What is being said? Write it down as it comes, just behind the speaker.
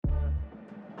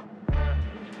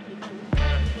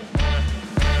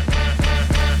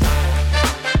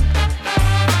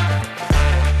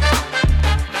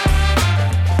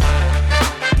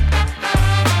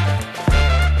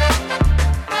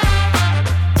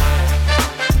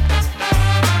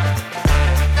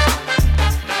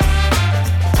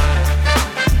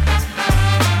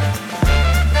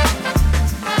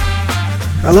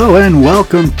Hello and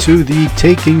welcome to the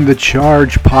Taking the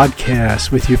Charge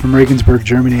podcast. With you from Regensburg,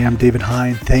 Germany, I'm David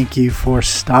Hein. Thank you for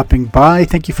stopping by.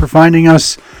 Thank you for finding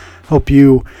us. Hope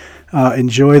you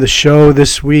enjoy the show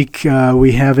this week.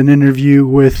 We have an interview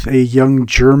with a young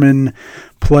German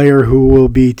player who will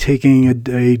be taking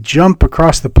a jump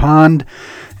across the pond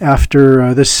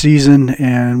after this season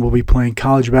and will be playing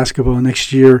college basketball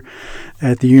next year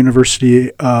at the University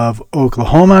of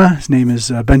Oklahoma. His name is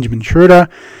Benjamin Schröder.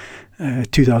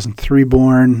 2003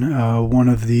 born, one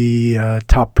of the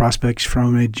top prospects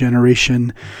from a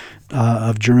generation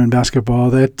of German basketball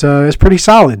that is pretty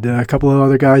solid. A couple of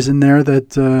other guys in there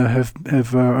that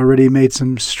have already made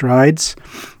some strides,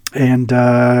 and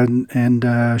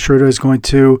Schröder is going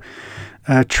to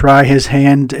try his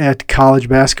hand at college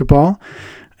basketball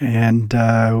and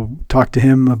talk to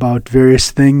him about various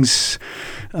things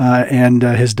and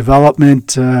his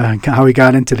development, how he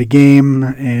got into the game,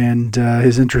 and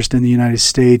his interest in the United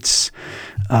States.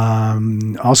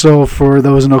 Also, for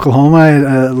those in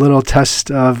Oklahoma, a little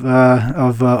test of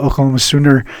Oklahoma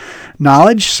Sooner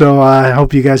knowledge. So I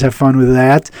hope you guys have fun with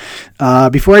that.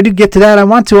 Before I do get to that, I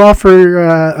want to offer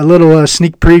a little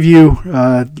sneak preview.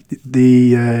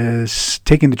 The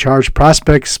Taking the Charge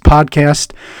Prospects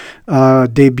podcast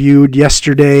debuted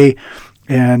yesterday,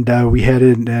 and we had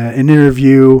an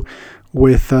interview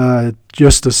with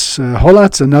Justus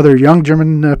Holatz, another young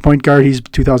German point guard. He's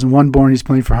 2001 born. He's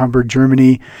playing for Hamburg,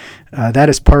 Germany. That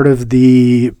is part of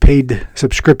the paid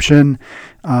subscription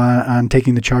on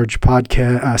Taking the Charge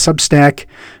podcast Substack.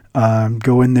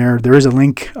 Go in there. There is a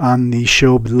link on the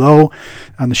show below,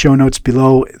 on the show notes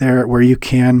below there, where you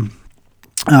can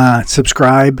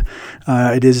subscribe.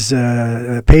 It is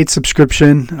a paid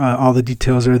subscription. All the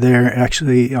details are there.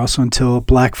 Actually, also until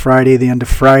Black Friday, the end of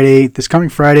Friday, this coming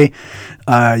Friday,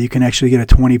 you can actually get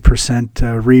a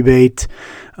 20% rebate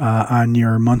on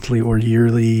your monthly or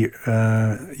yearly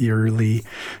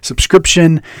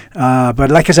subscription. But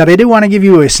like I said, I did want to give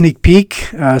you a sneak peek.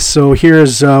 So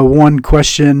here's one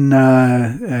question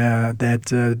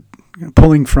that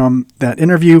pulling from that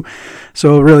interview.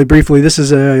 So really briefly, this is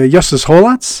Justus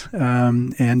Holatz,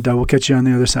 and we'll catch you on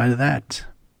the other side of that.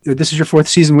 This is your fourth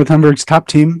season with Hamburg's top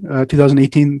team.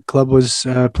 2018 club was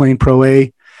playing Pro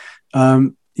A.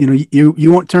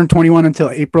 You won't turn 21 until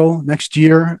April next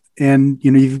year, and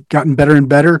you've gotten better and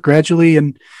better gradually.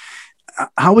 And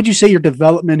how would you say your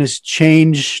development has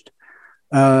changed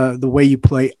the way you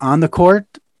play on the court,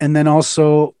 and then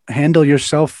also handle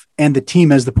yourself and the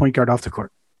team as the point guard off the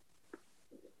court?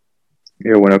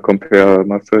 Yeah, when I compare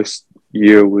my first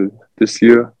year with this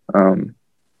year,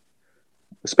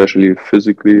 especially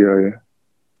physically,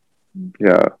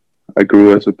 I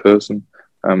grew as a person.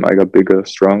 I got bigger,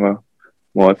 stronger,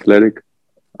 more athletic.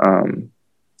 And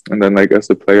then,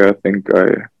 as a player, I think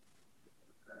I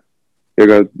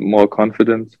got more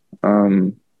confident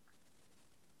and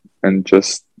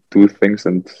just do things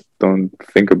and don't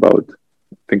think about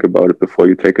it before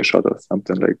you take a shot or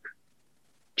something.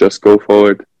 Just go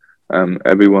for it.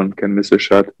 Everyone can miss a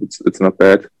shot. It's not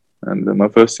bad. And in my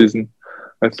first season,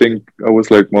 I think I was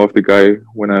more of the guy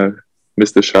when I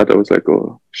missed a shot. I was like,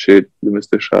 oh shit, you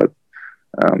missed a shot.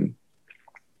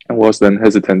 I was then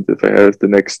hesitant if I had the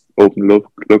next open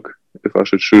look if I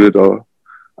should shoot it or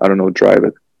I don't know, drive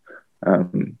it.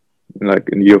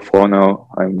 In year 4 now,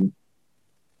 I'm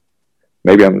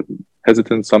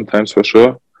hesitant sometimes for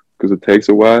sure because it takes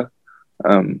a while.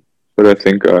 But I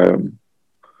think I'm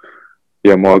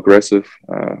more aggressive.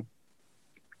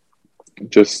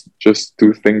 Just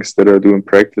do things that I do in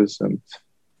practice, and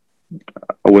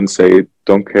I wouldn't say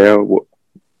don't care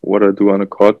what I do on the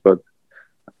court, but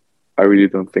I really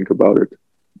don't think about it,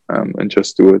 and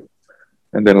just do it.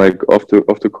 And then off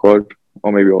the court,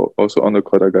 or maybe also on the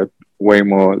court, I got way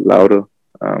more louder,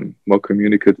 more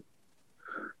communicate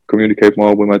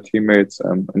more with my teammates,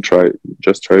 and try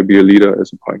to be a leader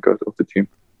as a point guard of the team.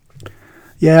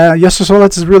 Yeah, Justus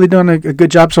Holatz has really done a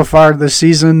good job so far this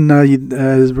season.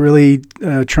 Is really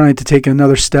trying to take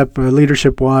another step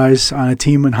leadership-wise on a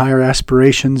team with higher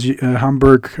aspirations.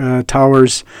 Hamburg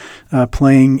Towers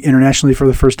playing internationally for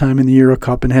the first time in the Euro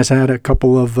Cup and has had a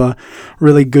couple of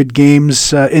really good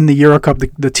games in the Euro Cup.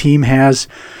 The team has.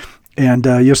 And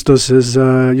Justus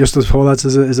Holatz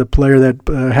is a player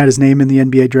that had his name in the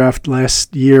NBA draft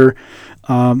last year,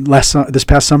 this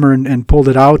past summer, and pulled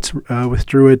it out,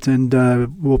 withdrew it, and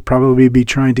will probably be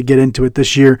trying to get into it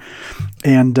this year.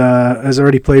 And has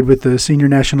already played with the senior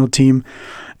national team,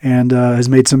 and has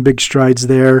made some big strides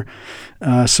there.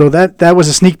 So that was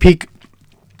a sneak peek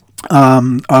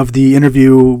of the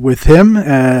interview with him.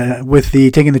 With the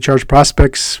Taking the Charge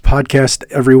Prospects podcast,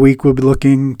 every week we'll be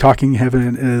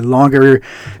having a longer,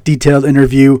 detailed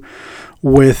interview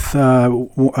with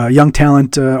young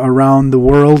talent around the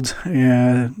world,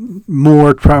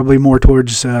 probably more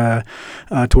towards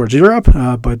Europe,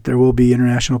 but there will be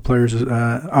international players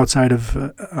outside of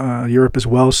Europe as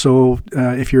well. So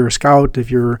if you're a scout, if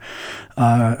you're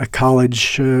a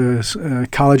college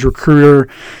recruiter,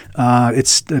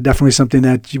 it's definitely something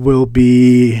that will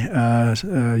be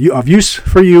of use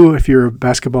for you if you're a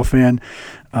basketball fan.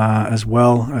 As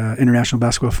well, international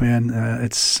basketball fan.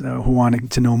 It's who wanting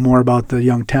to know more about the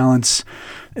young talents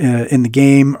in the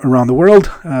game around the world.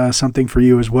 Something for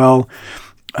you as well.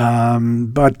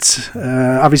 But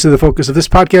obviously, the focus of this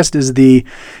podcast is the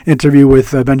interview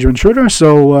with Benjamin Schröder.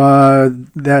 So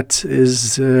that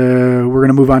is we're going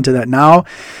to move on to that now.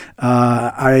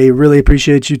 I really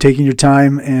appreciate you taking your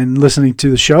time and listening to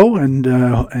the show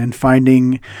and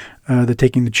finding the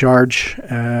Taking the Charge,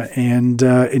 and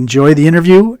enjoy the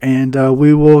interview, and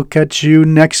we will catch you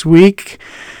next week,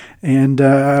 and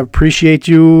appreciate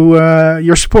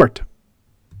your support.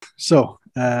 So,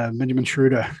 Benjamin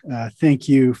Schröder, thank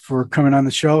you for coming on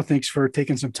the show. Thanks for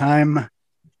taking some time.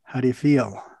 How do you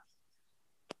feel?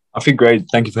 I feel great.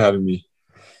 Thank you for having me.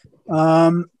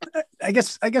 I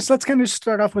guess let's kind of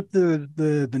start off with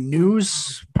the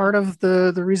news part of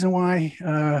the reason why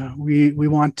we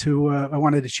want to I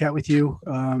wanted to chat with you.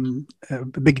 A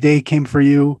big day came for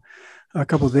you a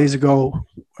couple of days ago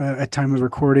at time of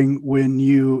recording when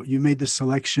you made the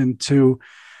selection to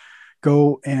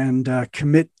go and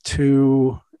commit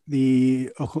to the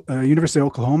University of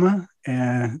Oklahoma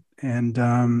and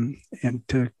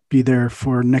to be there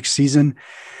for next season.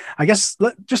 I guess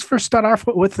just first start off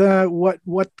with what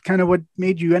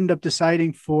made you end up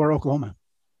deciding for Oklahoma.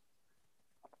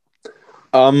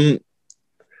 I've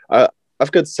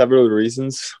got several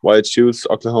reasons why I choose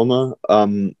Oklahoma.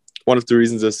 One of the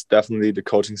reasons is definitely the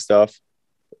coaching staff.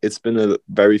 It's been a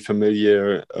very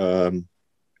familiar, a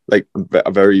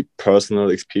very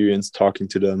personal experience talking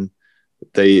to them.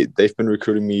 They've been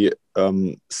recruiting me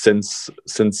since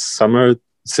this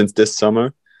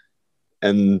summer,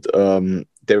 and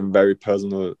they're very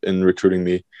personal in recruiting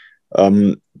me.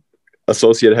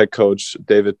 Associate head coach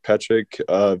David Patrick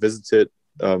visited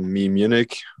me in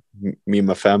Munich, me and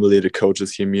my family, the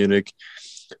coaches here in Munich.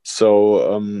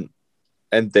 So,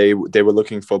 and they were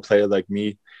looking for a player like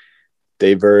me.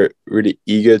 They were really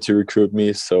eager to recruit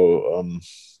me. So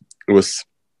it was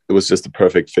just a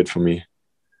perfect fit for me.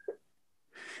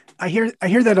 I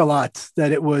hear that a lot,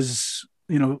 that it was,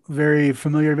 very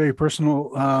familiar, very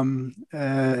personal. And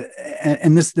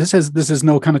this has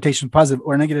no connotation, positive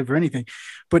or negative or anything,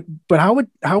 but how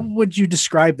would you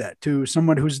describe that to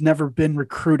someone who's never been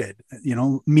recruited?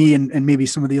 Me and maybe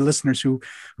some of the listeners who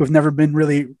have never been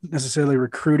really necessarily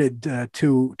recruited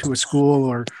to a school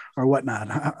or whatnot.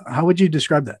 How would you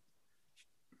describe that?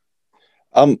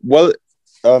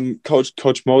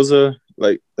 Coach Moser,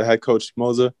 like the head coach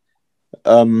Moser,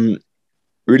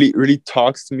 really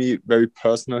talks to me very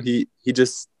personal. He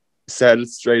just said it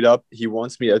straight up. He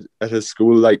wants me at his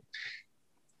school. Like,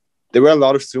 there were a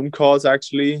lot of Zoom calls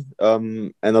actually,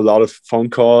 and a lot of phone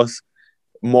calls,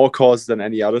 more calls than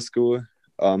any other school.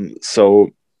 So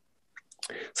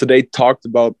they talked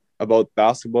about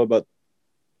basketball, but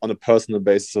on a personal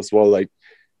basis as well. Like,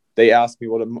 they asked me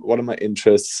what are my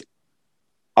interests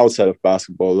outside of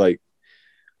basketball, like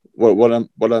what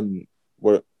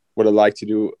I like to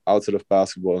do outside of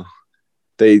basketball.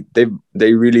 They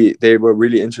were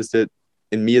really interested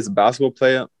in me as a basketball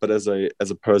player, but as a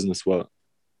person as well.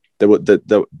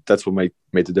 That's what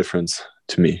made the difference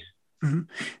to me. Mm-hmm.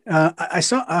 I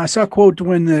saw a quote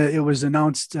when it was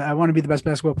announced, I want to be the best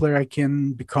basketball player I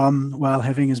can become while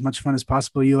having as much fun as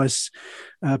possible. U.S.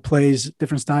 plays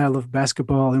different style of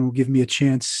basketball and will give me a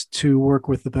chance to work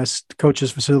with the best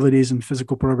coaches, facilities, and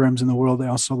physical programs in the world. I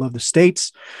also love the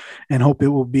States and hope it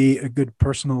will be a good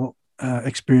personal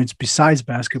experience besides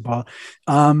basketball.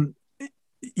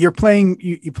 You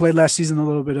played last season a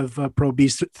little bit of Pro B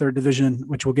third division,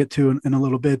 which we'll get to in a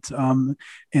little bit. And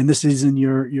this season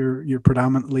you're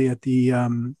predominantly at the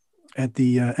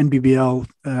NBBL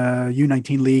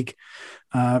U19 league.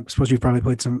 I suppose you've probably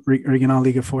played some Regional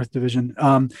League of fourth division.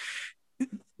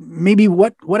 Maybe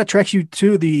what attracts you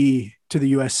to the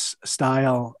US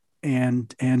style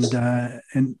and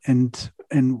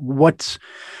what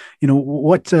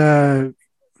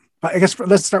I guess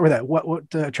let's start with that. What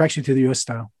attracts you to the U.S.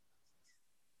 style?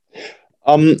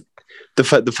 The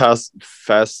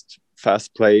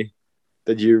fast play,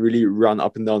 that you really run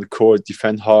up and down the court,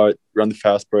 defend hard, run the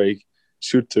fast break,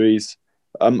 shoot threes.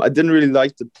 I didn't really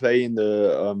like to play in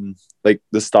the like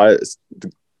the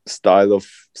style of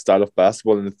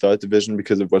basketball in the third division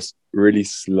because it was really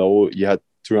slow. You had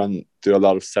to do a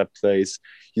lot of set plays.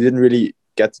 You didn't really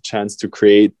get the chance to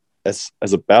create as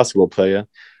a basketball player,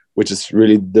 which is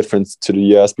really different to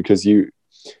the US because you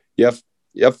have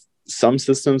some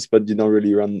systems, but you don't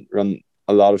really run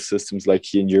a lot of systems like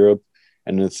here in Europe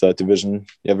and in the third division.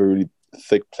 You have a really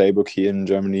thick playbook here in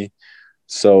Germany.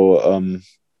 So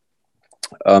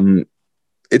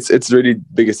it's really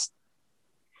biggest.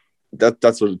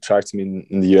 That's what attracts me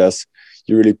in the US.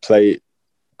 You really play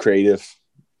creative,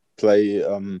 play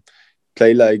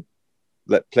like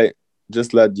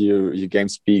just let your game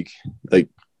speak. Like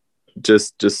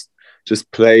just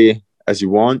play as you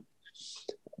want,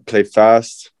 play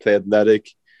fast, play athletic,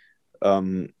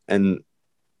 and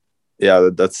yeah,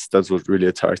 that's what really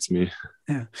attracts me.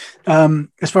 Yeah.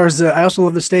 As far as I also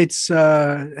love the States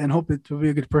and hope it will be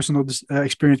a good personal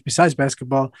experience besides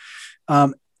basketball.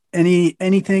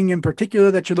 Anything in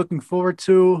particular that you're looking forward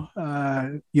to?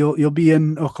 You'll be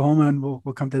in Oklahoma, and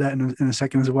we'll come to that in a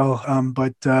second as well.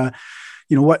 But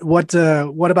what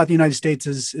about the United States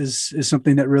is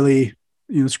something that really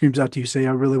screams out to you? Say,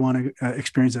 I really want to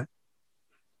experience that.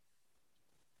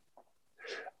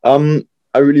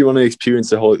 I really want to experience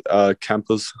the whole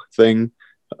campus thing.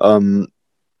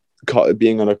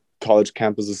 Being on a college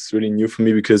campus is really new for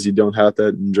me because you don't have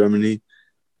that in Germany.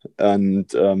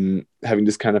 And having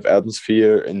this kind of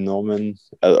atmosphere in Norman,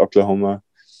 Oklahoma,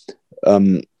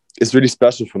 is really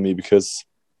special for me because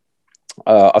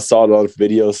I saw a lot of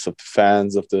videos of the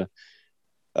fans of the.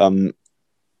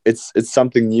 It's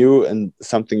something new and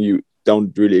something you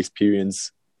don't really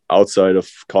experience outside of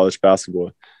college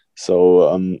basketball.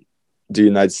 So the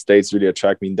United States really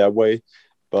attract me in that way.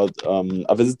 But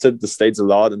I visited the States a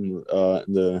lot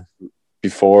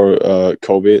before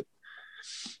COVID.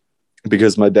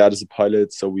 Because my dad is a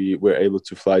pilot, so we were able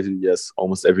to fly to the US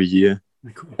almost every year.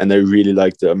 Cool. And I really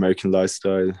like the American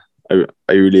lifestyle. I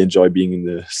really enjoy being in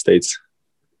the States.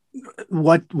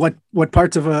 What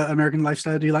parts of American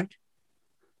lifestyle do you like?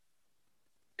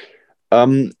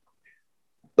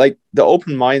 Like the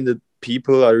open-minded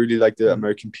people. I really like the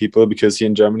American people because here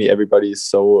in Germany everybody is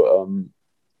so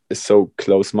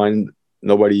close-minded.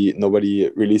 Nobody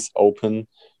really is open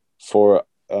for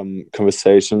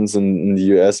conversations in the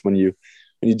US. When you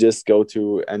just go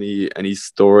to any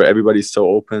store, everybody's so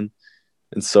open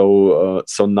and so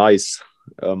nice,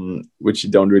 which you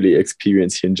don't really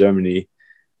experience here in Germany,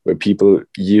 where people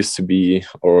used to be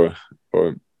or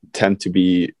tend to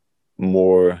be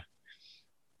more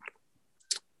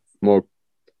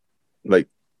like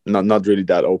not really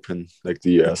that open like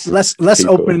the US. Less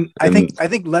people. open. I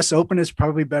think less open is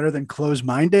probably better than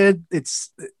closed-minded.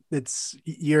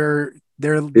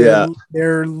 They're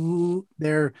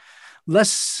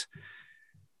less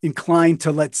inclined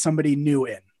to let somebody new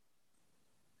in.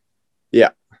 Yeah,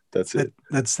 that's it.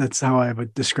 That's how I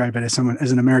would describe it as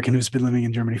an American who's been living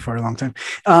in Germany for a long time.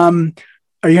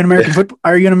 Are you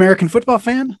an American football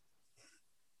fan?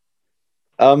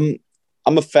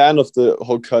 I'm a fan of the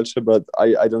whole culture, but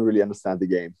I don't really understand the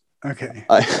game. Okay.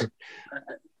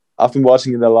 I've been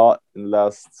watching it a lot in the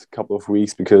last couple of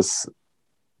weeks because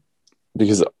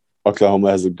Oklahoma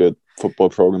has a good football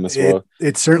program as well.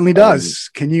 It certainly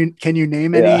does. Can you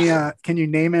name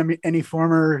any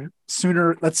former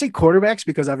Sooner, let's say quarterbacks,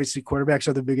 because obviously quarterbacks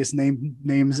are the biggest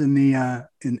names in the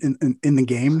in the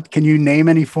game. Can you name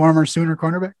any former Sooner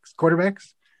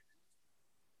quarterbacks?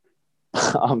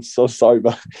 I'm so sorry,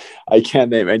 but I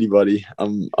can't name anybody.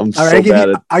 I'm All so right, bad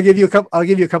at. I'll give you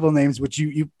a couple of names, which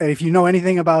you if you know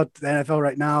anything about the NFL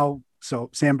right now. So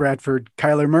Sam Bradford,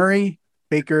 Kyler Murray,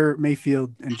 Baker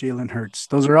Mayfield, and Jalen Hurts.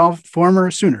 Those are all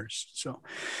former Sooners. So,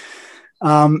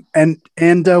 and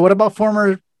what about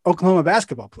former Oklahoma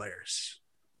basketball players?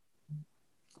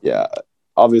 Yeah,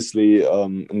 obviously,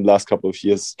 in the last couple of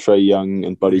years, Trey Young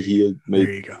and Buddy Hield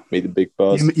made a big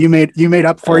buzz. You made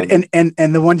up for it,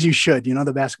 and the ones you should,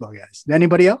 the basketball guys.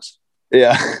 Anybody else?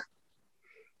 Yeah,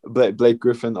 Blake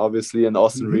Griffin, obviously, and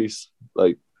Austin Reeves,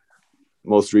 like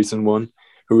most recent one,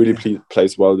 who really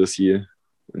plays well this year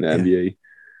in the NBA.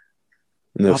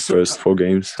 In the first 4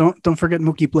 games. Don't forget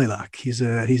Mookie Blaylock. He's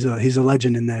a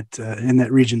legend in that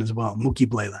region as well. Mookie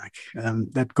Blaylock.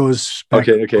 That goes back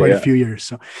quite a few years.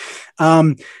 So,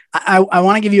 I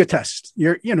want to give you a test.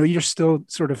 You're still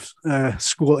sort of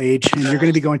school age, and you're going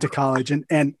to be going to college, and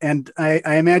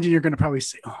I imagine you're going to probably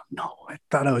say, "Oh no, I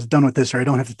thought I was done with this, or I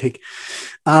don't have to take."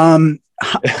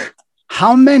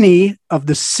 How many of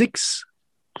the 6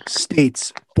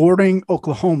 states bordering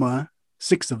Oklahoma,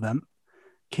 6 of them,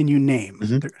 can you name?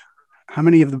 Mm-hmm. How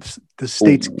many of the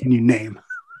states can you name?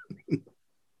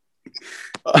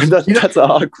 That's a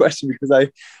hard question because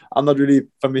I'm not really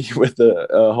familiar with the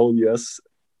whole US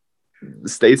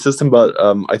state system, but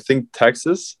I think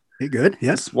Texas. Good.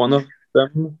 Yes. Is one of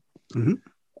them.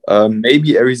 Mm-hmm.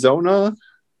 Maybe Arizona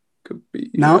could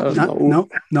be. No.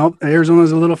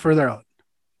 Arizona's a little further out,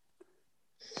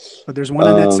 but there's one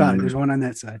on that side. There's one on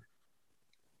that side.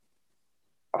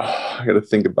 I gotta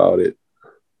think about it.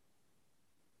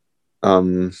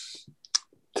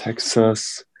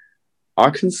 Texas,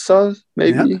 Arkansas,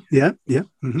 maybe. Yeah.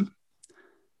 Mm-hmm.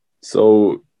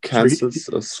 So Kansas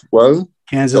as well.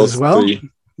 Kansas as well. Three.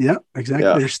 Yeah, exactly.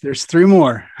 Yeah. There's three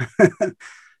more.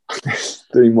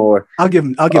 Three more. I'll give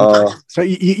them. So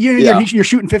you're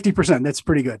shooting 50%. That's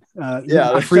pretty good.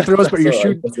 Free throws, but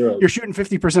you're shooting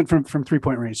 50% from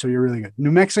 3-point range. So you're really good.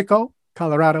 New Mexico,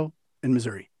 Colorado, and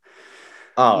Missouri.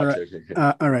 Oh, all right. Okay.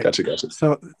 All right. Gotcha.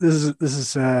 So this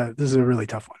is a really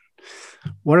tough one.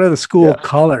 What are the school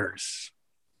colors?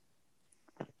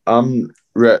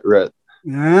 Red.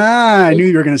 I knew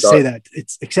you were going to say that.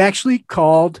 It's actually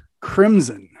called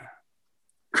crimson.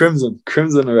 Crimson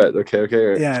and red.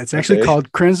 Okay. Yeah, it's actually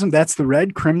called crimson. That's the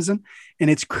red crimson, and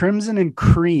it's crimson and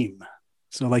cream.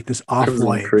 So like this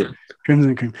off-white, crimson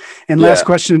and cream. And last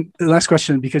question,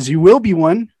 because you will be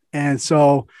one, and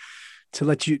so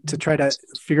to try to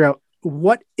figure out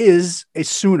what is a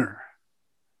Sooner.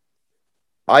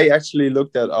 I actually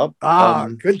looked that up.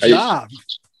 Good job.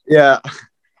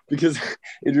 Because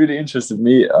it really interested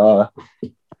me.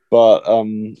 But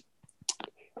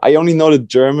I only know the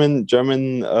German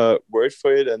word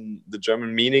for it and the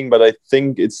German meaning, but I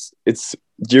think it's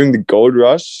during the gold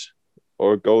rush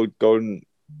or golden,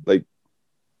 like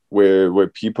where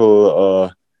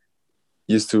people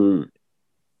used to,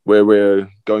 where we're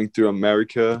going through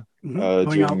America.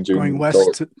 Going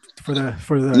west for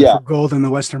gold in the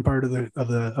western part of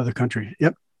the country.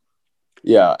 Yep.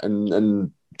 Yeah,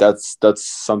 and that's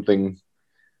something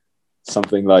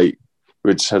like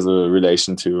which has a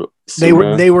relation to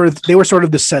Sooner. They were sort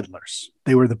of the settlers.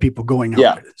 They were the people going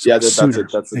out. That's it.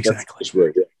 That's exactly.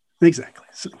 Word, Exactly.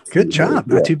 So, good job.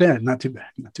 Not too bad.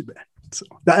 So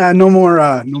no more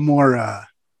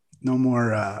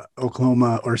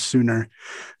Oklahoma or Sooner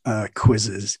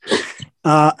quizzes.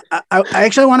 I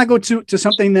actually want to go to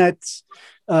something that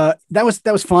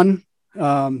was fun,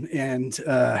 and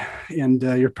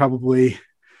you're probably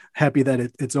happy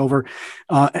that it's over.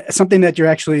 Something that you're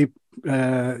actually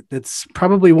that's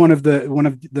probably one of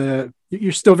the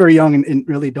you're still very young and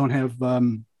really don't have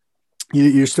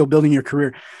you're still building your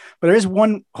career. But there is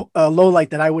one low light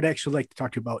that I would actually like to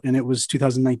talk to you about, and it was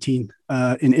 2019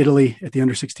 in Italy at the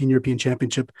Under-16 European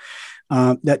Championship.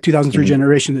 That 2003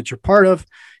 generation that you're part of,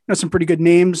 some pretty good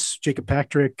names: Jacob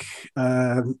Patrick,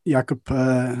 Jakub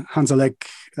Hanzalek,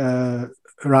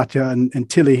 Ratia, and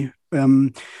Tilly.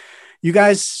 You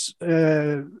guys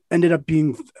ended up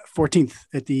being 14th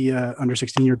at the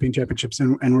Under-16 European Championships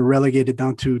and were relegated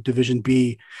down to Division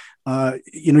B.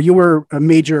 You were a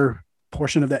major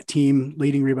portion of that team,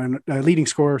 leading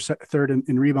scorer, third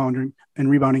in rebounding.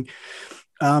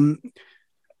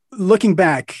 Looking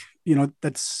back,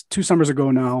 that's 2 summers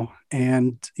ago now,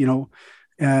 and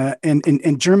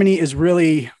and Germany is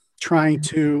really trying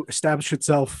to establish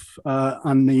itself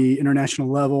on the international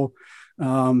level,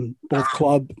 both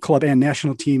club and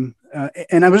national team.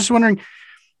 And I was just wondering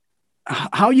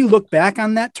how you look back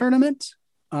on that tournament,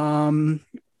 and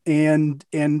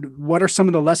what are some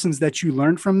of the lessons that you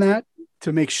learned from that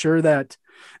to make sure that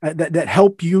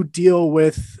help you deal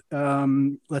with,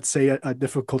 let's say, a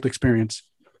difficult experience.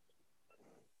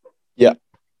 Yeah,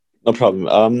 no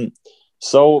problem.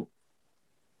 So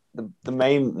the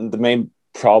main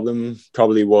problem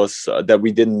probably was that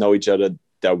we didn't know each other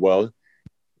that well.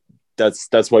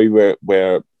 That's why we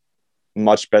were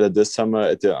much better this summer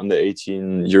at the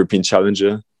Under-18 European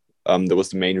Challenger. That was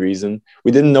the main reason.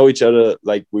 We didn't know each other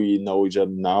like we know each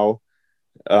other now.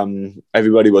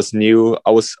 Everybody was new.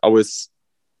 I was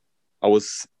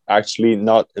actually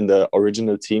not in the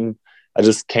original team. I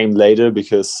just came later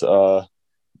because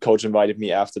coach invited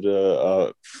me after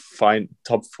the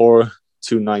top 4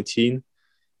 to 19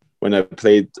 when I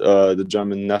played the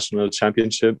German national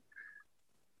championship.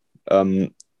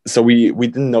 So we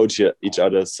didn't know each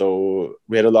other. So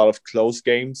we had a lot of close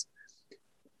games.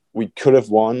 We could have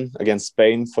won against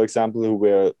Spain, for example, who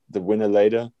were the winner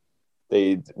later.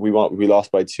 We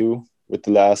lost by 2 with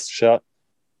the last shot.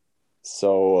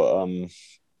 So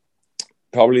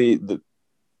probably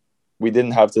we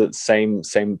didn't have the same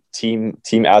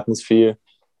team atmosphere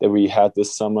that we had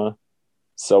this summer.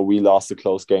 So we lost the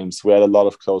close games. We had a lot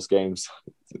of close games.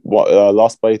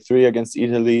 Lost by 3 against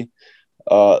Italy.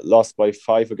 lost by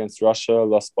 5 against Russia,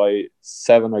 lost by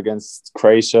 7 against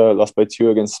Croatia, lost by 2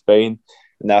 against Spain,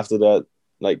 and after that,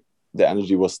 like the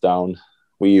energy was down.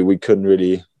 We couldn't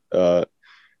really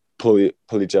pull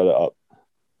each other up.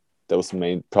 That was the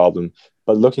main problem.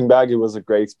 But looking back, it was a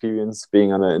great experience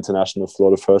being on an international floor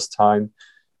the first time,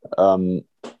 and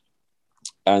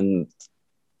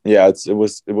yeah, it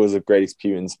was a great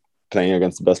experience playing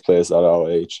against the best players at our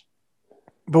age.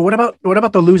 But what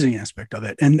about the losing aspect of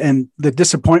it and the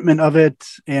disappointment of it,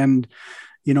 and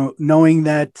knowing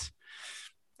that?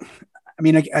 I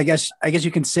mean, I guess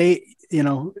you can say,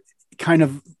 kind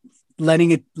of letting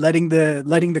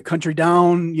the country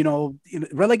down.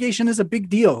 Relegation is a big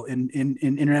deal in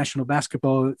international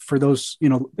basketball. For those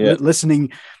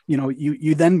listening,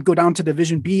 you then go down to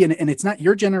Division B, and it's not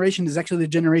your generation; it's actually the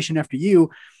generation after you.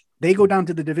 They go down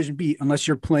to the Division B unless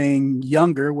you're playing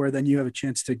younger, where then you have a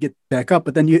chance to get back up.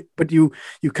 But then you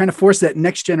kind of force that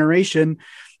next generation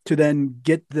to then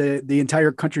get the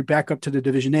entire country back up to the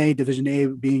Division A. Division A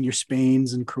being your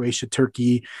Spains and Croatia,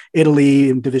 Turkey, Italy,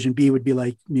 and Division B would be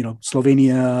like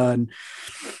Slovenia and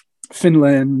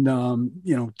Finland,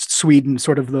 Sweden,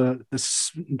 sort of the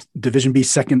Division B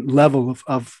second level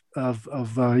of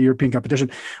European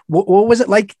competition. What was it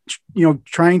like,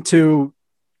 trying to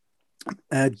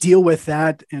deal with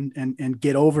that and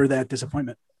get over that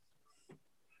disappointment?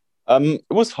 It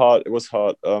was hard.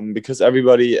 Because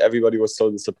everybody was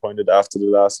so disappointed after the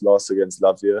last loss against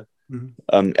Latvia.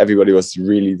 Mm-hmm. Everybody was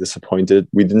really disappointed.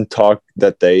 We didn't talk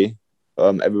that day.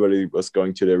 Everybody was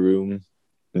going to their room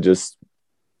and was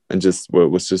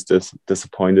just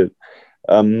disappointed.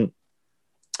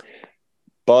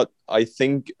 But I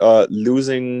think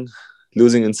losing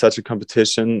in such a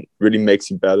competition really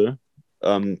makes you better.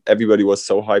 Everybody was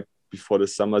so hyped before the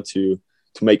summer to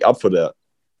make up for that.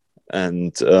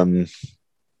 And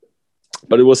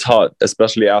but it was hard,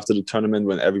 especially after the tournament,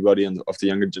 when everybody of the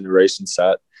younger generation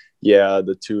said,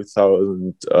 the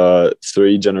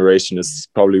 2003 generation is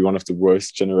probably one of the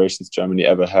worst generations Germany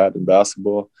ever had in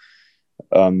basketball.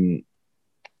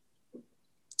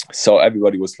 So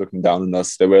everybody was looking down on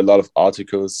us. There were a lot of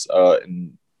articles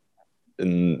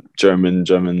in German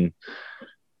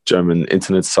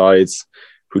internet sites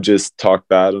who just talked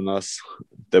bad on us,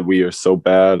 that we are so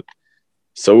bad.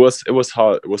 So it was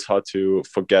hard. It was hard to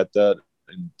forget that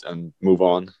and move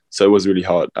on. So it was really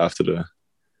hard right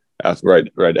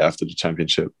after the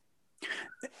championship.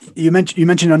 You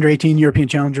mentioned under 18 European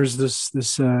challengers this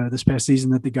past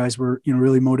season, that the guys were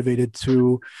really motivated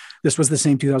to. This was the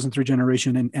same 2003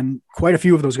 generation, and quite a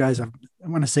few of those guys. I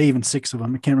want to say even 6 of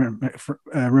them. I can't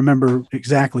remember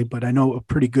exactly, but I know a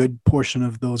pretty good portion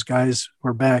of those guys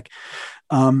were back.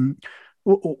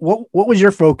 What was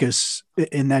your focus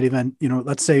in that event?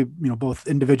 Let's say both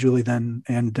individually then,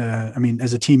 and I mean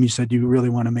as a team. You said you really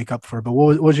want to make up for it, but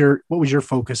what was your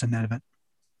focus in that event?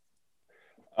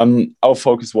 Our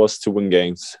focus was to win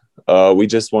games. We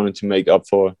just wanted to make up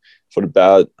for the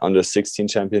bad under 16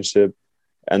 championship,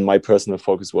 and my personal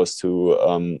focus was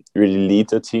to really lead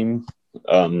the team,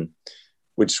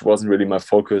 which wasn't really my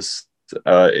focus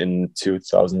in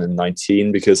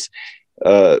 2019, because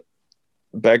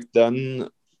back then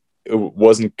it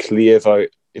wasn't clear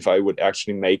if I would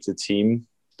actually make the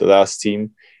last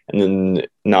team. And then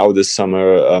now this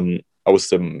summer, I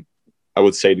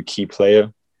would say the key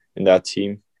player in that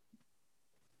team.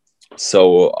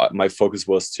 So my focus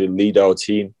was to lead our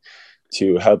team,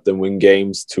 to help them win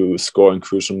games, to score in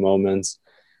crucial moments,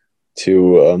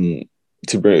 to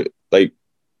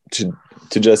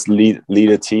just lead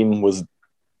a team. Was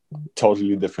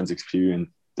totally different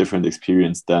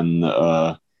experience than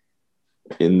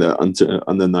in the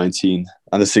under 19,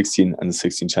 under 16 and the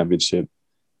 16 championship.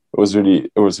 It was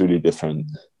really different.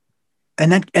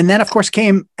 And that of course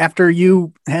came after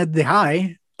you had the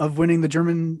high of winning the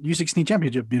German U16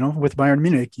 championship, with Bayern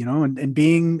Munich, and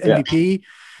being MVP.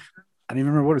 I don't even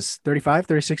remember what it was, 35,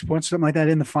 36 points, something like that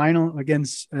in the final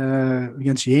against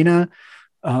Jena.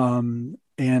 And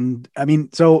I mean,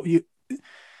 so you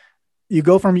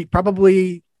go from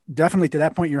probably definitely to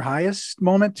that point, your highest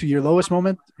moment, to your lowest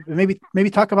moment. Maybe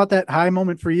talk about that high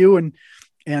moment for you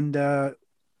and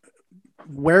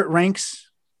where it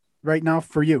ranks right now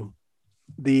for you,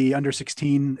 the under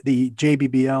 16, the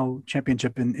JBBL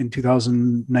championship in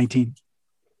 2019.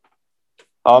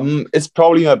 It's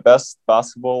probably my best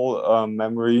basketball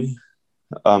memory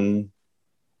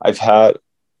I've had,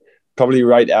 probably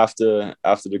right after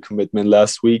the commitment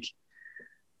last week.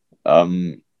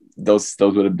 Those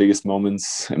were the biggest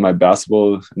moments in my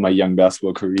young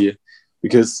basketball career,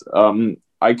 because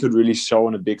I could really show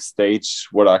on a big stage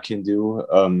what I can do,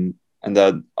 and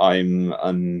that I'm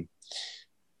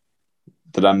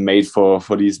I'm made for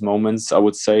these moments, I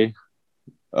would say.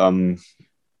 I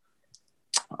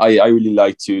really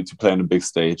like to play on a big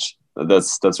stage.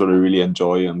 That's what I really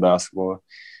enjoy in basketball.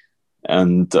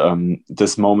 And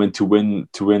this moment to win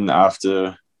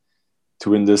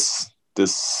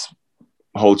this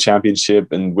whole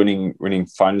championship and winning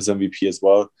finals MVP as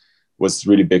well was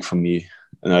really big for me.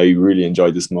 And I really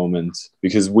enjoyed this moment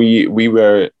because we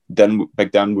were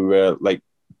back then we were like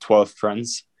 12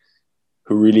 friends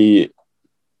who really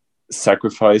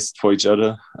sacrificed for each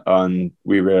other, and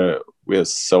we were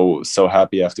so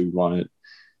happy after we won it.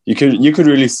 You could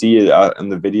really see it in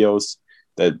the videos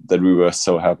that we were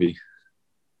so happy.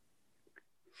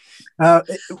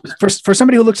 For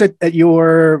somebody who looks at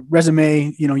your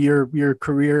resume, your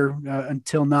career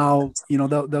until now,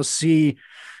 they'll see,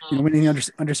 winning the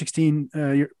under 16,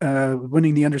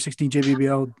 winning the under 16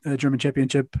 JVBL German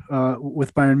championship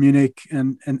with Bayern Munich,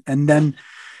 and then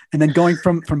going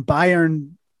from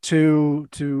Bayern to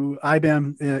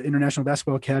IBAM International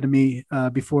Basketball Academy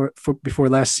before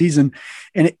last season,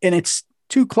 and it's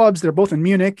two clubs. They're both in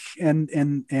Munich,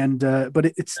 but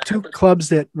it's two clubs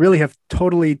that really have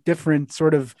totally different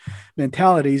sort of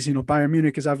mentalities. Bayern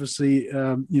Munich is obviously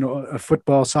a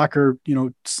football, soccer,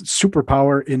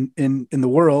 superpower in the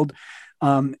world,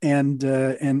 and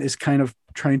is kind of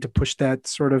trying to push that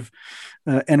sort of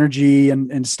energy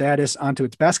and status onto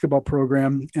its basketball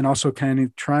program, and also kind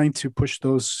of trying to push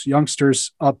those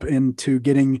youngsters up into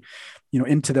getting,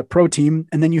 into the pro team.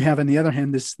 And then you have, on the other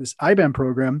hand, this IBAM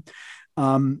program,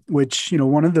 which,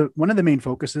 one of the main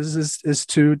focuses is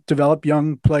to develop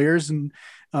young players. And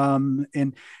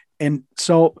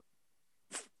so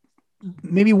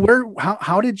maybe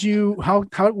how did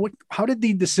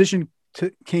the decision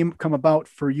come about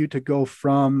for you to go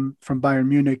from Bayern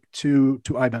Munich to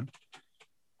IBAM?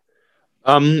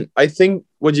 I think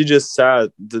what you just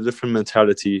said, the different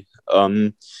mentality.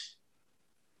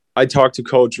 I talked to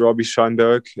Coach Robbie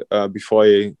Scheinberg before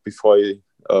I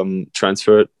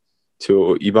transferred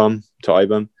to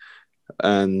IBAM,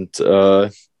 and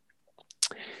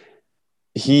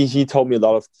he told me a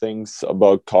lot of things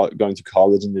about going to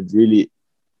college, and it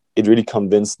really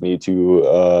convinced me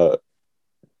to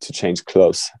change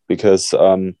clubs, because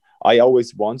I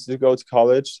always wanted to go to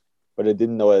college, but I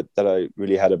didn't know that I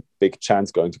really had a big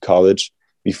chance going to college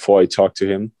before I talked to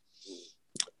him.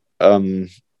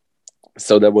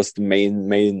 So that was the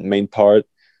main part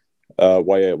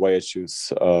why I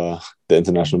choose the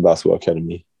International Basketball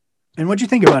Academy. And what do you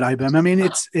think about IBAM? I mean,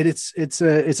 it's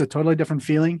a totally different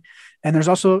feeling, and there's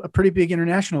also a pretty big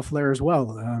international flair as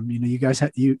well. You guys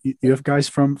you have guys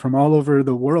from all over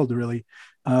the world, really.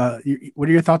 What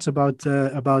are your thoughts about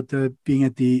being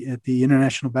at the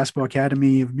International Basketball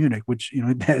Academy of Munich, which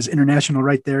it has international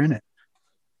right there in it?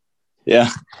 Yeah,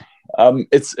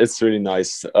 it's really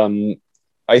nice.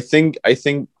 I think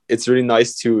it's really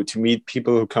nice to meet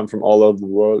people who come from all over the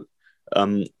world.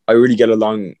 I really get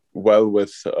along well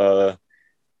with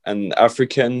an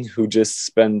African who just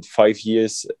spent 5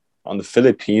 years on the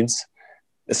Philippines.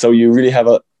 So you really have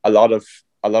a lot of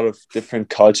different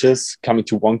cultures coming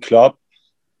to one club,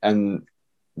 and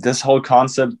this whole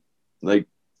concept, like,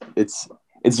 it's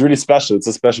really special. It's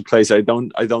a special place. I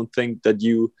don't think that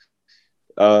you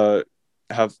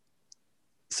have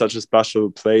such a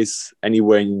special place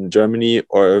anywhere in Germany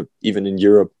or even in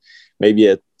Europe. Maybe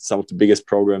at some of the biggest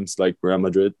programs like Real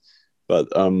Madrid, but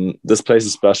this place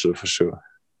is special for sure.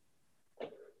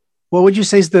 What would you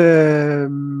say is the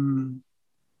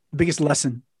biggest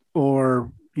lesson,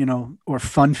 or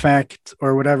fun fact,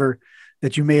 or whatever,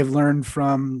 that you may have learned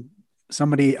from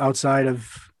somebody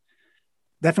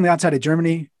definitely outside of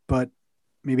Germany, but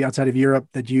maybe outside of Europe,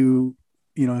 that you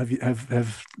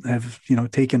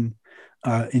have taken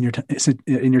in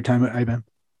your time at IBAM?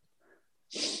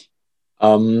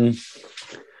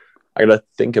 I gotta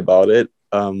think about it.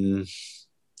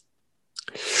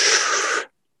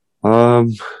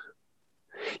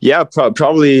 Yeah,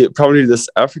 probably this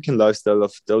African lifestyle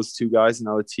of those two guys in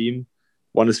our team.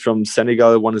 One is from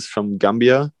Senegal, one is from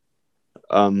Gambia,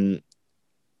 and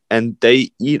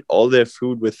they eat all their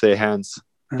food with their hands.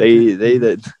 Okay.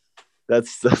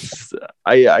 That's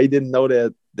I didn't know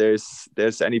that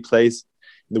there's any place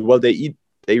in the world they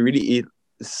really eat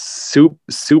soup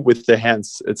with their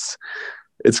hands. It's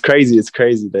crazy.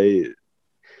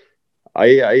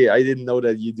 I didn't know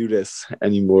that you do this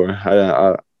anymore.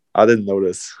 I didn't know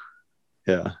this.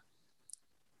 Yeah.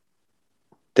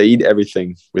 They eat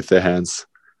everything with their hands.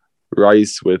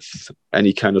 Rice with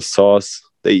any kind of sauce.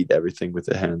 They eat everything with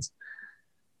their hands.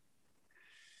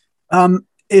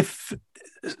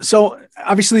 So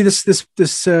obviously this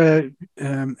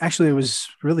actually, it was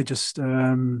really just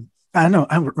I know.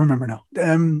 I remember now.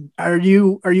 Are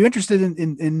you interested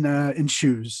in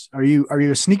shoes? Are you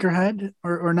a sneakerhead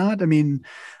or not? I mean,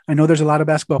 I know there's a lot of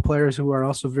basketball players who are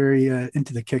also very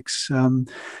into the kicks.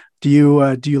 Do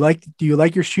you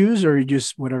like your shoes, or you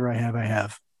just whatever I have, I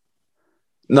have?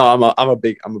 No, I'm a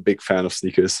big fan of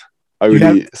sneakers. I Do you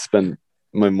have really spend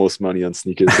my most money on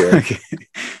sneakers. Yeah. okay.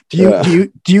 Yeah.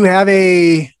 Do you have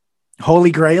a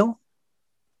holy grail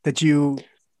that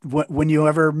when you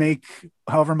ever make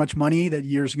however much money that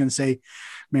you're just going to say,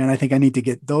 man, I think I need to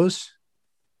get those?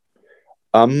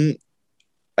 Um,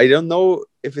 I don't know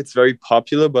if it's very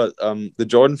popular, but the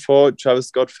Jordan 4 Travis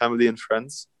Scott Family and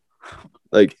Friends,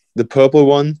 like the purple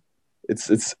one,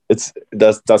 that's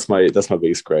my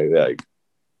biggest grade. Like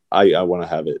I want to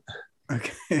have it,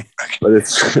 Okay. but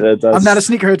it's I'm not a that's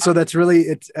sneakerhead, so that's really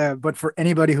it. But for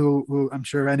anybody who I'm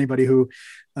sure anybody who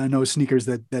knows sneakers,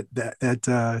 that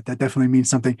definitely means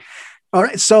something. All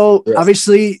right. So yes.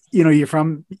 obviously, you're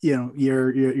from,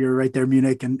 you're right there,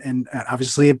 Munich, and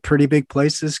obviously a pretty big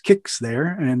place is Kicks there.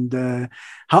 And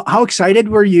how excited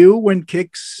were you when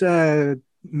Kicks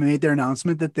made their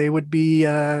announcement that they would be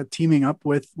teaming up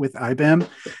with IBAM,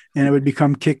 and it would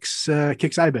become Kicks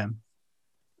IBAM?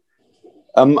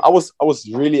 I was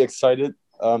really excited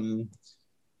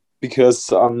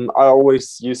because I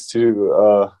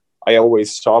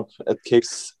always shop at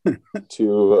Kicks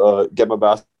to get my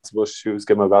basketball shoes,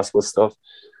 get my basketball stuff.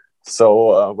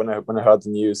 So when I heard the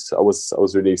news, I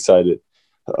was really excited.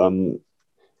 Um,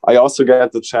 I also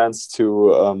got the chance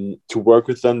to work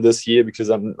with them this year because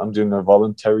I'm doing a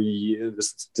voluntary year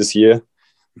this year,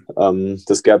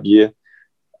 this gap year,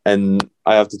 and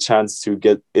I have the chance to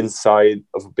get inside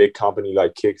of a big company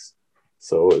like Kicks.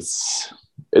 So it's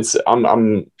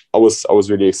I was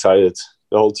really excited.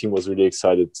 The whole team was really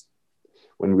excited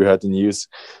when we heard the news.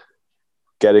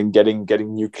 Getting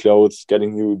new clothes,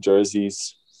 getting new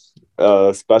jerseys,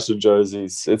 special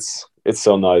jerseys. It's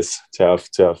so nice to have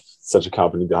such a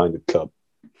company behind the club.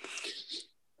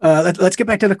 Let's get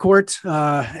back to the court.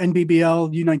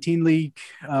 NBBL U19 League.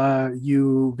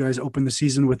 You guys opened the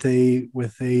season with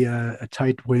a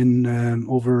tight win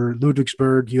over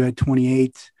Ludwigsburg. You had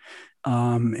 28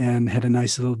 and had a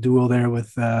nice little duel there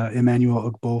with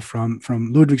Emmanuel Ugbo from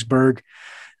Ludwigsburg.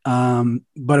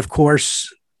 But of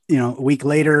course, a week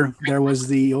later there was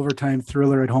the overtime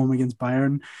thriller at home against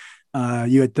Bayern.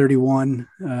 You had 31,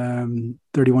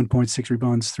 31 points, 6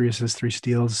 rebounds, 3 assists, 3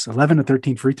 steals, 11 to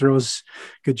 13 free throws.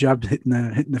 Good job hitting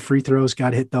the free throws. Got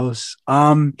to hit those.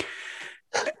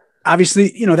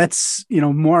 Obviously, that's,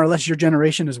 more or less your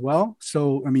generation as well.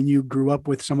 So, I mean, you grew up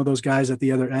with some of those guys at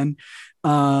the other end.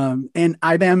 And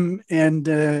IBAM and,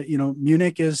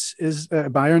 Munich is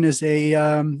Bayern is a,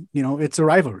 it's a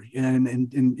rivalry and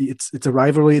it's a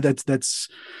rivalry that's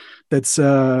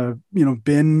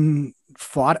been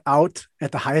fought out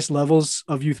at the highest levels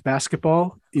of youth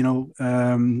basketball.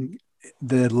 The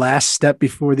last step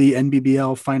before the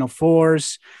NBBL Final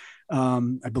Fours,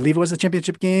 I believe it was the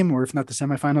championship game, or if not the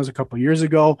semifinals a couple of years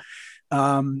ago.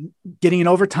 Getting an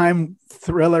overtime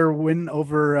thriller win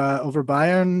over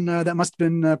Bayern, that must have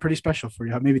been pretty special for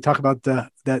you. Maybe talk about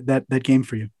that game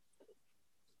for you.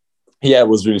 Yeah, it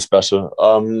was really special.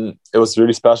 It was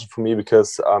really special for me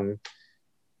because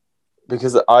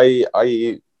I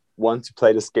want to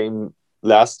play this game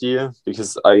last year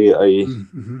because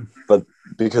but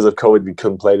because of COVID we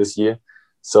couldn't play this year.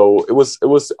 So it was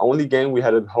the only game we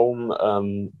had at home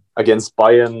against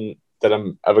Bayern that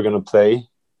I'm ever gonna play,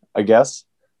 I guess,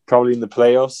 probably in the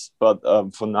playoffs. But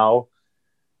for now,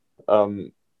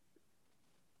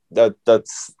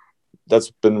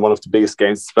 that's been one of the biggest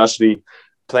games, especially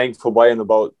playing for Bayern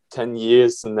about 10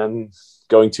 years and then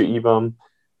going to IBAM.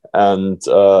 And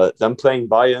then playing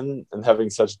Bayern and having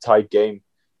such a tight game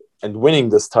and winning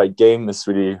this tight game is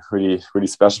really, really, really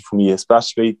special for me.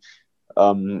 Especially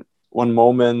one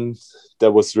moment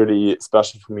that was really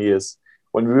special for me is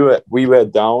when we were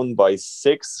down by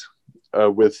 6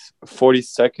 with 40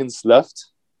 seconds left,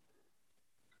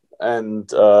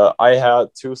 and I had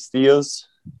 2 steals,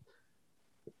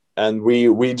 and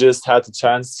we just had the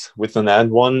chance with an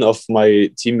and one of my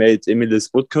teammate Emilis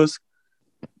Butkus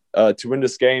to win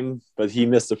this game, but he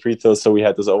missed the free throw, so we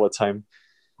had this overtime,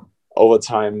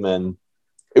 and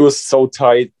it was so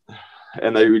tight,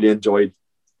 and I really enjoyed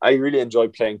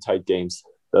playing tight games.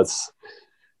 I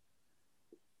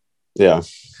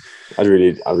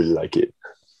really like it.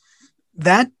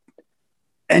 That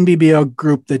NBBL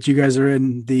group that you guys are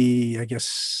in, the, I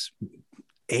guess,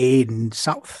 A and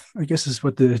South, I guess is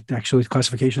what the actual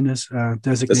classification is,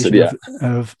 designation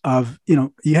of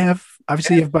you have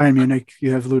Bayern Munich,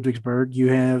 you have Ludwigsburg, you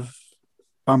have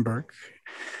Bamberg.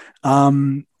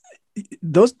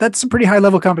 that's a pretty high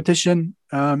level competition.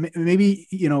 Maybe,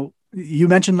 you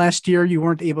mentioned last year you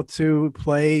weren't able to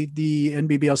play the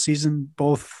NBBL season.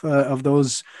 Both of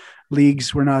those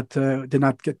leagues did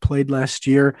not get played last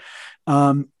year.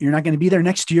 You're not going to be there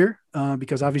next year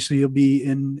because obviously you'll be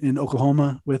in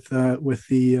Oklahoma with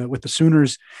the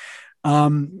Sooners.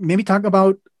 Maybe talk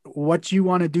about what you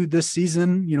want to do this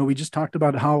season. We just talked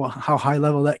about how high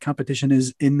level that competition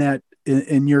is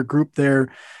in your group there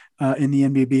in the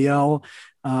NBBL.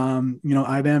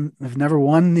 IBAM have never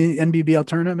won the NBBL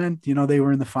tournament. They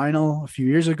were in the final a few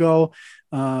years ago.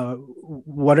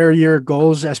 What are your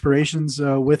goals, aspirations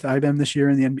with IBAM this year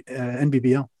in the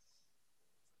NBBL?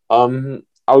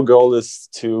 Our goal is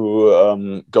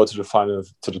to go to the final,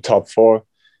 to the top 4,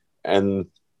 and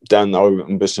then our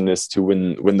ambition is to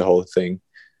win the whole thing.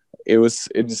 It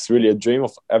is really a dream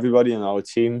of everybody in our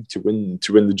team to win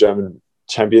the German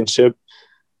championship.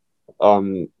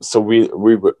 So we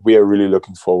are really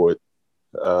looking forward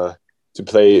to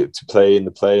play in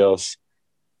the playoffs,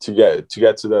 to get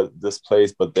to this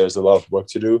place. But there's a lot of work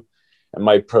to do, and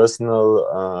my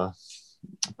personal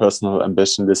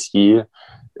ambition this year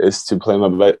is to play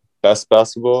my best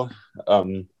basketball.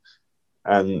 And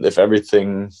if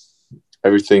everything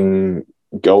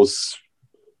goes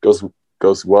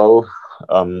well,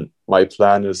 my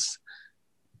plan is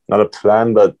not a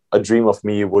plan, but a dream of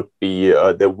me would be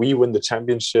that we win the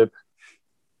championship,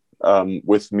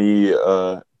 with me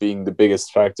being the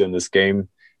biggest factor in this game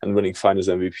and winning finals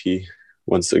MVP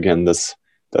once again.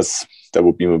 That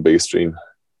would be my biggest dream.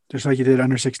 Just like you did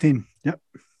under 16. Yep.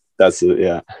 That's it.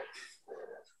 Yeah.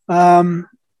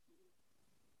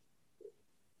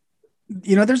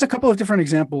 There's a couple of different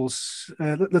examples.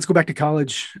 Let's go back to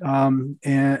college. And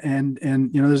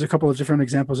there's a couple of different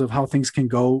examples of how things can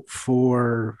go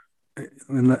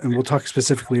and we'll talk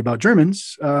specifically about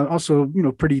Germans, also,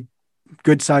 pretty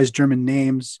good sized German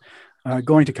names,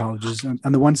 going to colleges.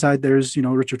 On the one side, there's,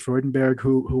 Richard Freudenberg,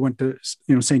 who went to,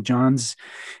 St. John's,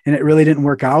 and it really didn't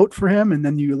work out for him. And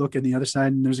then you look at the other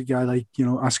side and there's a guy like,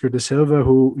 Oscar da Silva,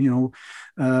 who,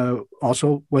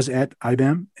 also was at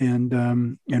IBAM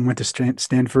and went to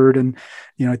Stanford. And,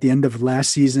 at the end of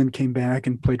last season came back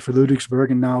and played for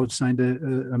Ludwigsburg and now signed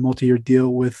a multi-year deal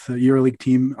with EuroLeague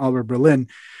team Alba Berlin.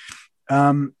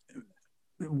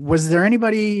 Was there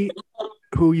anybody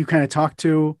who you kind of talked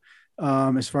to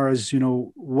as far as,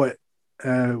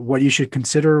 what you should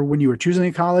consider when you were choosing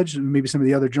a college, and maybe some of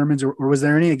the other Germans, or was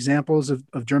there any examples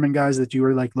of German guys that you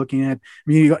were like looking at? I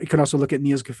mean, you could also look at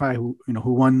Niels Giffey,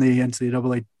 who won the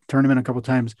NCAA tournament a couple of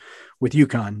times with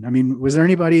UConn. I mean, was there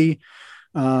anybody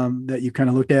that you kind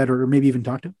of looked at or maybe even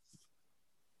talked to?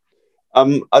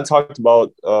 I talked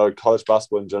about college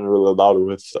basketball in general a lot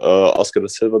with Oscar da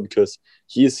Silva, because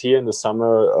he is here in the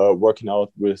summer working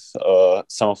out with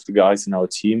some of the guys in our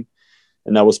team.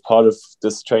 And I was part of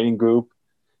this training group.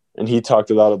 And he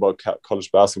talked a lot about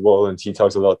college basketball, and he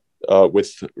talks a lot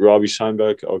with Robbie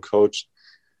Scheinberg, our coach,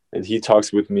 and he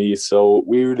talks with me. So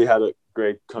we really had a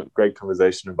great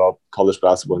conversation about college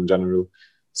basketball in general.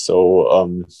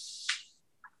 So,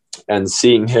 and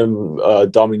seeing him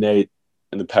dominate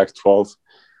in the Pac-12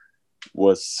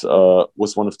 was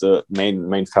one of the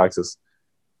main factors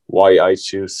why I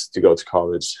choose to go to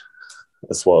college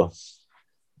as well,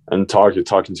 and talking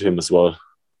to him as well.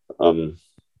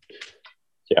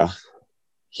 Yeah,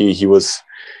 he was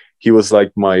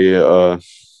like my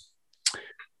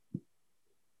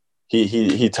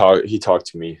he talked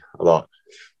to me a lot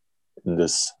in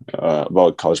this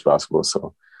about college basketball.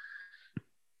 So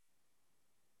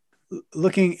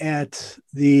looking at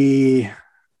the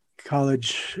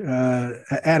college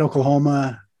at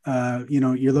Oklahoma,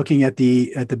 you're looking at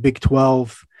the Big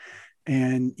 12,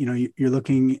 and you're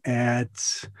looking at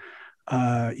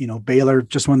Baylor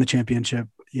just won the championship.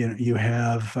 You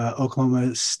have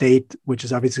Oklahoma State, which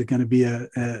is obviously going to be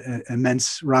an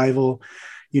immense rival.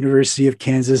 University of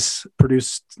Kansas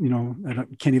produced, I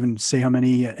can't even say how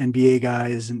many NBA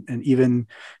guys, and even,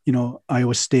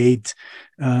 Iowa State,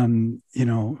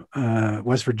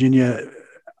 West Virginia.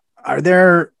 Are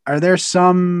there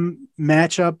some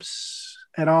matchups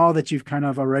at all that you've kind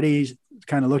of already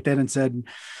kind of looked at and said,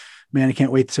 man, I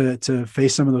can't wait to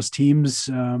face some of those teams?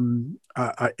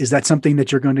 Is that something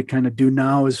that you're going to kind of do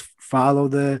now, is follow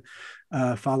the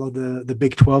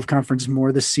Big 12 conference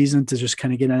more this season to just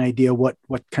kind of get an idea what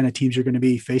kind of teams you're going to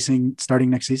be facing starting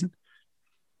next season?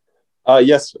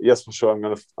 Yes, for sure.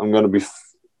 I'm gonna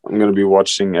be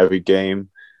watching every game,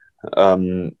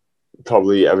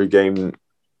 probably every game,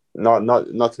 not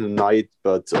in the night,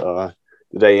 but the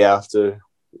day after,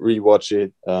 rewatch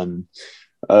it.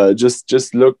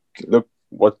 Just look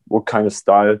what kind of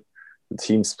style the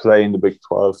teams play in the Big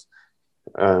 12,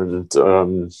 and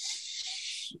I'm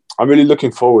really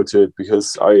looking forward to it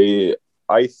because I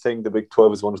think the Big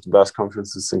 12 is one of the best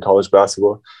conferences in college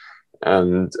basketball,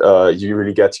 and you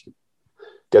really get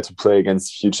to play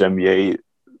against huge NBA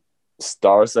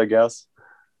stars, I guess.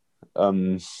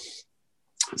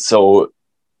 So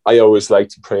I always like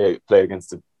to play against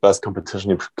the best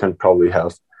competition you can probably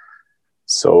have.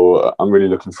 So I'm really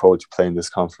looking forward to playing this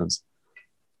conference.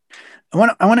 I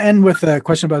want to end with a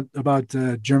question about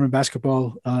German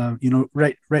basketball.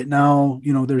 Right now,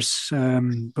 there's I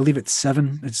believe it's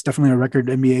 7. It's definitely a record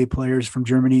NBA players from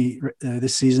Germany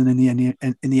this season in the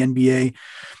NBA.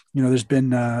 There's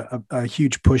been a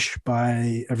huge push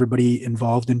by everybody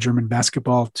involved in German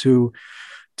basketball to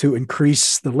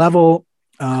increase the level.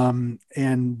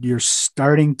 And you're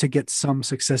starting to get some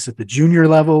success at the junior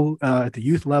level, at the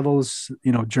youth levels.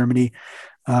 Germany,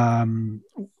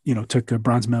 took a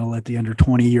bronze medal at the under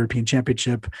 20 European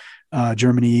Championship.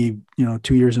 Germany, 2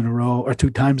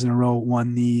 times in a row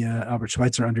won the Albert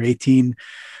Schweitzer under 18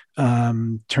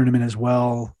 tournament as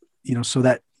well. So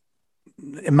that,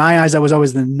 in my eyes, that was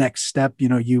always the next step.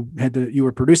 You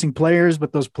were producing players,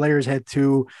 but those players had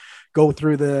to go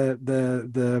through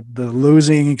the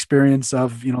losing experience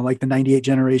of, like the 98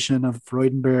 generation of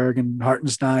Freudenberg and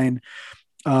Hartenstein,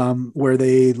 where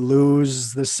they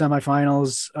lose the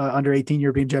semifinals under 18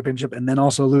 European Championship and then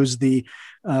also lose the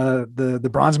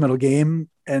bronze medal game.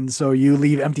 And so you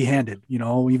leave empty handed,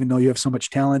 even though you have so much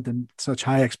talent and such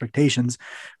high expectations,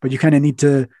 but you kind of need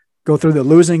to go through the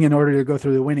losing in order to go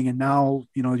through the winning. And now,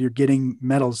 you're getting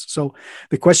medals. So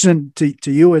the question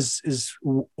to you is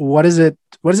what does it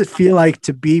feel like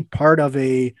to be part of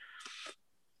a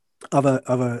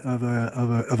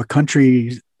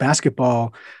country's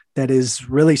basketball that is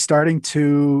really starting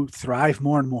to thrive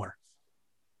more and more?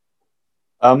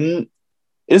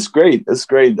 It's great.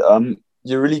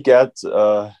 You really get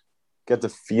the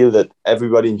feel that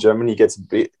everybody in Germany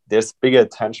there's bigger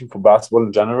attention for basketball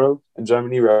in general in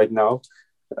Germany right now.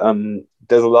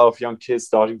 There's a lot of young kids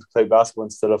starting to play basketball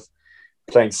instead of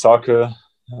playing soccer.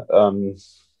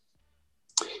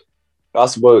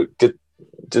 Basketball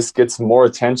just gets more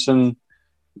attention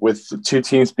with 2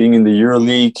 teams being in the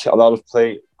EuroLeague. A lot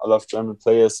of German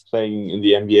players playing in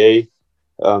the NBA.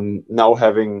 Now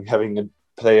having a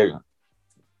player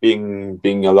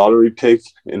being a lottery pick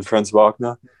in Franz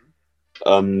Wagner.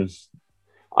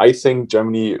 I think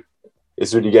Germany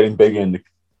is really getting bigger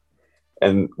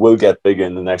and will get bigger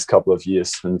in the next couple of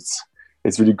years. And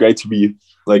it's really great to be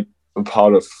like a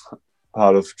part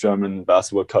of German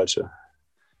basketball culture.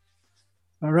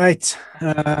 All right.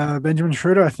 Benjamin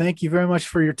Schröder, thank you very much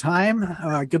for your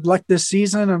time. Good luck this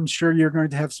season. I'm sure you're going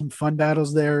to have some fun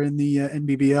battles there in the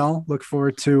NBBL. Look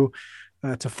forward to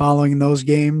following those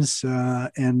games,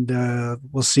 and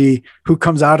we'll see who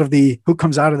comes out of the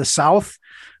South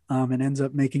and ends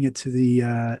up making it to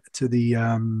the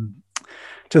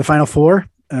Final Four.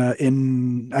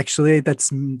 Actually, that's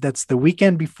the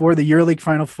weekend before the EuroLeague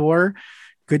Final Four.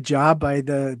 Good job by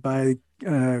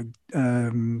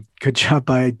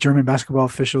German basketball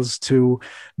officials to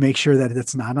make sure that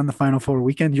it's not on the Final Four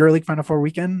weekend, EuroLeague Final Four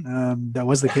weekend. That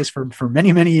was the case for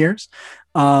many, many years.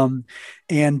 And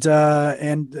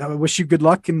I wish you good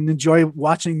luck and enjoy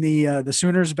watching the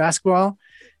Sooners basketball.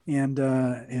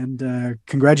 And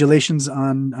congratulations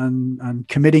on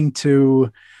committing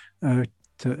to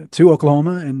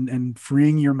Oklahoma and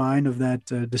freeing your mind of that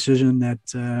decision that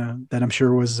I'm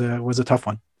sure was a tough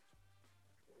one.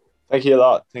 Thank you a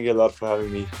lot. Thank you a lot for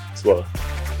having me as well.